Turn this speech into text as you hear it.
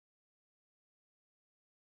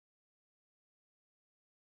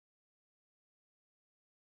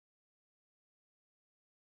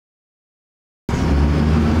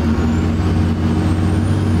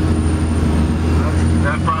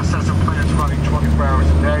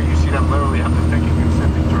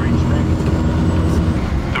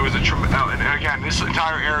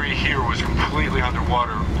entire area here was completely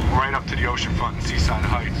underwater, right up to the oceanfront and Seaside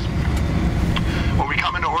Heights. When we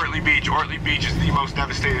come into Ortley Beach is the most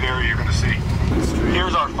devastated area you're going to see.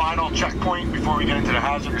 Here's our final checkpoint before we get into the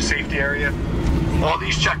hazardous safety area. All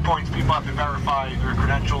these checkpoints, people have to verify their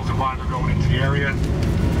credentials and why they're going into the area.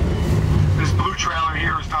 This blue trailer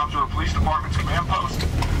here is Toms River Police Department's command post,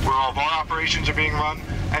 where all of our operations are being run.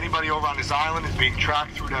 Anybody over on this island is being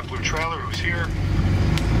tracked through that blue trailer who's here.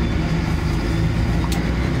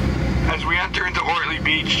 As we enter into Ortley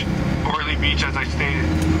Beach, as I stated,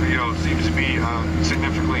 seems to be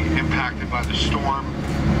significantly impacted by the storm.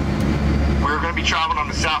 We're going to be traveling on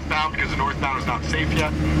the southbound because the northbound is not safe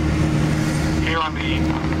yet. Here on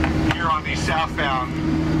the southbound,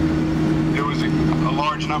 there was a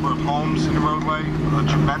large number of homes in the roadway, a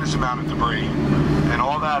tremendous amount of debris, and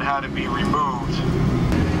all that had to be removed.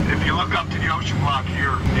 If you look up to the ocean block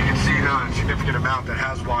here, you can see the significant amount that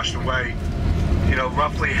has washed away.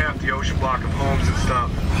 Roughly half the ocean block of homes and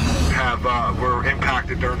stuff were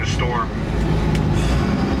impacted during the storm.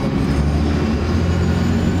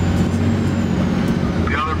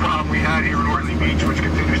 The other problem we had here in Ortley Beach, which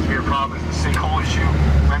continues to be a problem, is the sinkhole issue.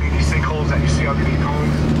 Many of these sinkholes that you see underneath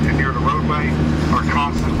homes and near the roadway are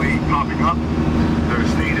constantly popping up. The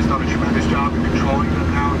state has done a tremendous job in controlling them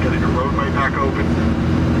now and getting the roadway back open.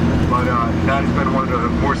 But that has been one of the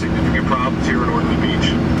more significant problems here in Ortley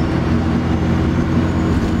Beach.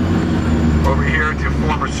 Over here at the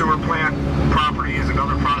former sewer plant property is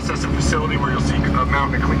another processing facility where you'll see a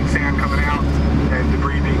mountain of clean sand coming out and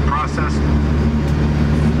debris being processed.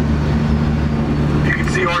 You can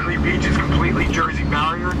see Ortley Beach is completely Jersey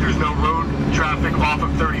barrier. There's no road traffic off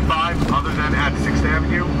of 35 other than at 6th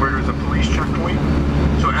Avenue where there's a police checkpoint.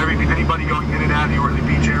 So anybody going in and out of the Ortley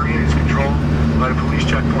Beach area is controlled by the police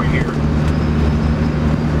checkpoint here.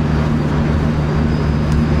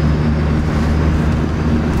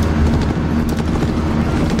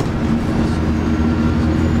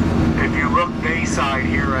 Side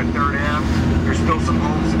here at 3rd Ave, there's still some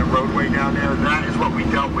homes in the roadway down there. That is what we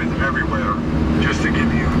dealt with everywhere, just to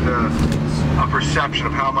give you a perception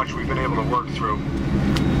of how much we've been able to work through.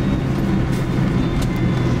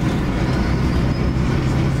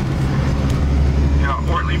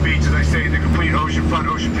 Ortley Beach, as I say, the complete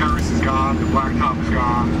oceanfront, ocean terrace is gone, the blacktop is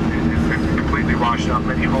gone, it's completely washed up.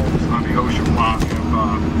 Many homes on the ocean block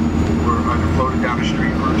were either floated down the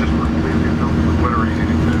street or just were completely obliterated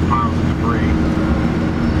into piles of debris.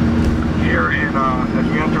 Here as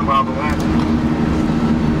we enter Lavalette,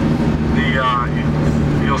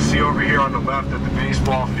 you'll see over here on the left at the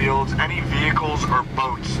baseball fields, any vehicles or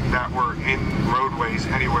boats that were in roadways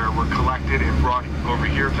anywhere were collected and brought over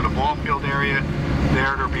here to the ball field area.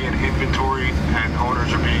 There they're being inventoried and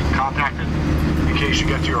owners are being contacted. In case you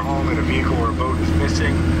get to your home and a vehicle or a boat is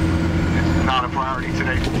missing, it's not a priority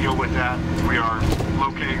today to deal with that. We are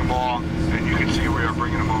locating them all, and you can see we are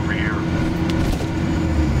bringing them over here.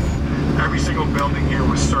 Every single building here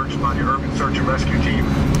was searched by the Urban Search and Rescue Team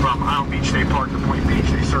from Island Beach State Park to Point Beach.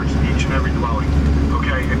 They searched each and every dwelling,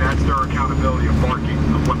 okay? And that's their accountability of marking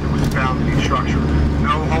of what was found in each structure.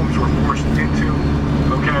 No homes were forced into,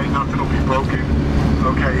 okay? Nothing will be broken,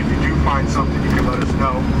 okay? If you do find something, you can let us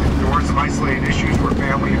know. There were some isolated issues where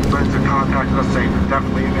family and friends have contacted us saying they're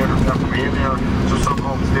definitely in there, they're definitely in there. So some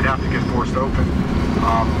homes did have to get forced open.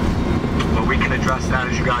 But we can address that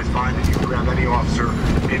as you guys find it. You can grab any officer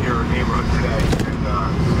in your neighborhood today and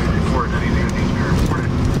report anything that needs to be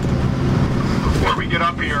reported. Before we get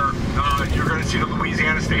up here, you're going to see the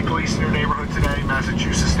Louisiana State Police in your neighborhood today,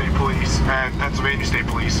 Massachusetts State Police, and Pennsylvania State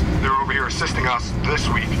Police. They're over here assisting us this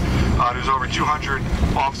week. There's over 200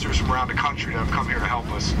 officers from around the country that have come here to help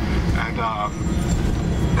us. And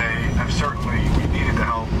they have certainly needed the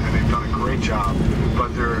help, and they've done a great job.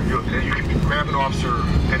 But you can grab an officer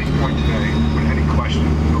any point today with any question.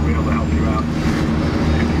 They'll be able to help you out.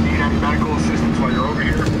 If you need any medical assistance while you're over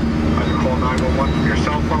here, either call 911 from your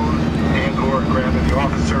cell phone and or grab any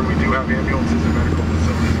officer. We do have ambulances and medical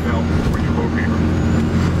facilities available for you over here.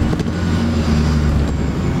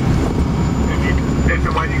 If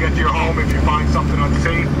and when you get to your home, if you find something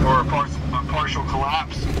unsafe or a partial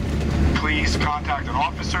collapse, please contact an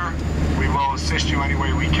officer. We will assist you any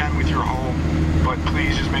way we can with your home, but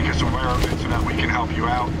please just make us aware of it so that we can help you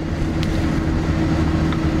out.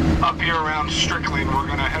 Up here around Strickland, we're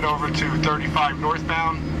going to head over to 35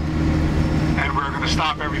 northbound, and we're going to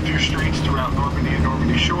stop every few streets throughout Normandy and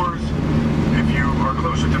Normandy Shores. If you are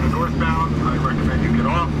closer to the northbound, I recommend you get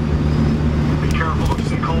off. Be careful of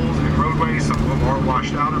sinkholes and roadways. Some of them are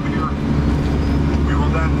washed out up here. We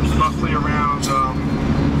will then, roughly around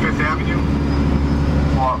 5th Avenue,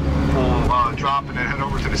 we'll drop and then head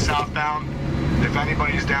over to the southbound. If any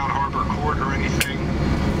anybody's down Harbor Court or anything,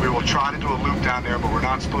 we will try to do a loop down there, but we're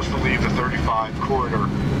not supposed to leave the 35 corridor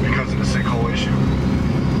because of the sinkhole issue.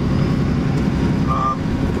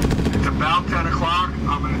 It's about 10 o'clock.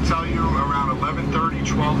 I'm going to tell you around 11:30,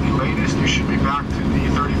 12 the latest, you should be back to the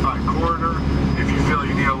 35 corridor. If you feel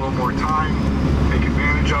you need a little more time, take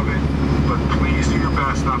advantage of it. But please do your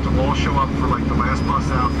best not to all show up for like the last bus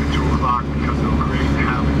out at 2 o'clock because it'll create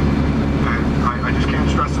havoc. And I just can't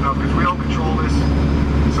stress enough because we don't control this.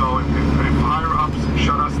 So if higher ups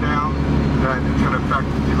shut us down, then it's going to affect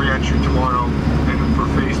the re-entry tomorrow and for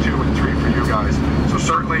phase 2 and 3 for you guys. So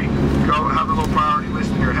certainly go have a little priority list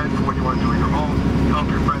in your head for what you want to do in your home. Help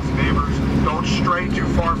your friends and neighbors. Don't stray too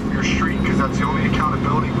far from your street because that's the only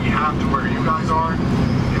accountability we have to where you guys are.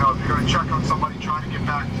 You know, if you're going to check on somebody trying to get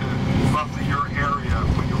back to roughly your area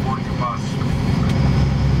when you're boarding a bus.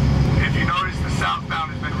 If you notice, the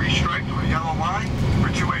southbound has been restriped with a yellow line for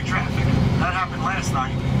two-way traffic. That happened last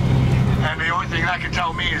night. And the only thing that can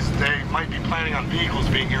tell me is they might be planning on vehicles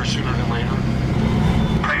being here sooner than later.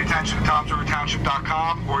 Pay attention to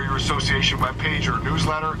TomsRiverTownship.com or your association webpage or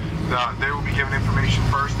newsletter. They will be giving information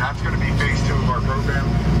first. That's going to be phase 2 of our program,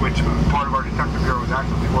 which part of our detective bureau is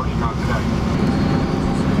actively working on today.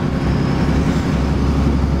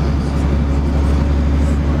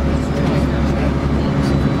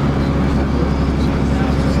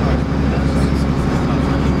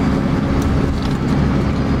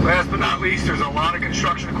 There's a lot of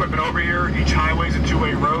construction equipment over here. Each highway is a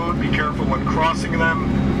two-way road. Be careful when crossing them.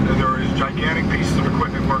 There is gigantic pieces of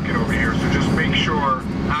equipment working over here, so just make sure,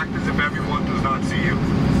 act as if everyone does not see you,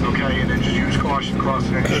 okay? And then just use caution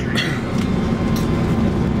crossing any street.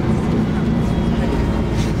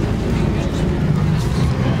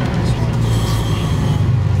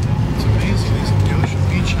 It's amazing, these Ocean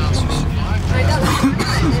Beach houses survive.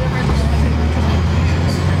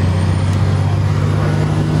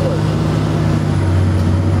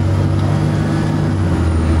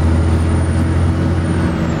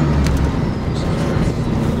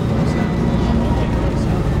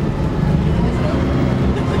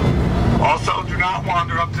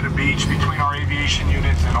 Wander up to the beach between our aviation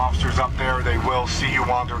units and officers up there. They will see you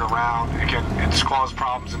wandering around. Again, it's caused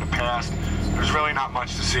problems in the past. There's really not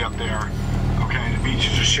much to see up there. Okay, the beach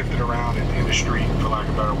is just shifted around in the street, for lack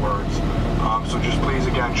of better words. So just please,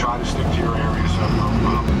 again, try to stick to your area. So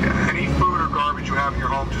any food or garbage you have in your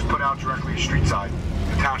home, just put out directly street side.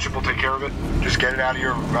 The township will take care of it. Just get it out of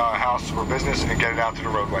your house or business and get it out to the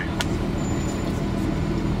roadway.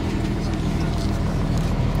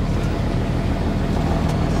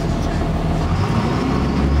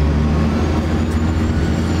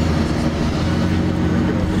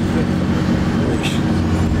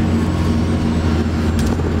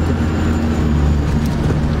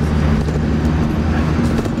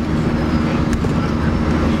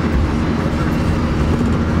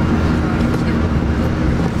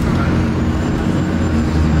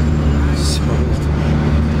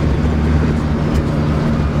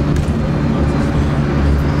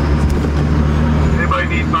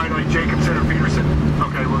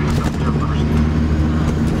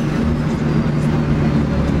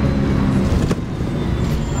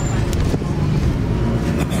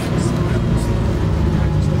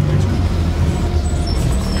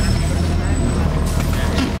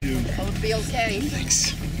 Okay.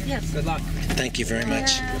 Thanks. Yes. Good luck. Thank you very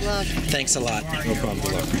much. Good luck. Thanks a lot. No problem.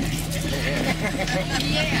 Good luck.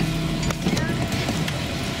 Yeah.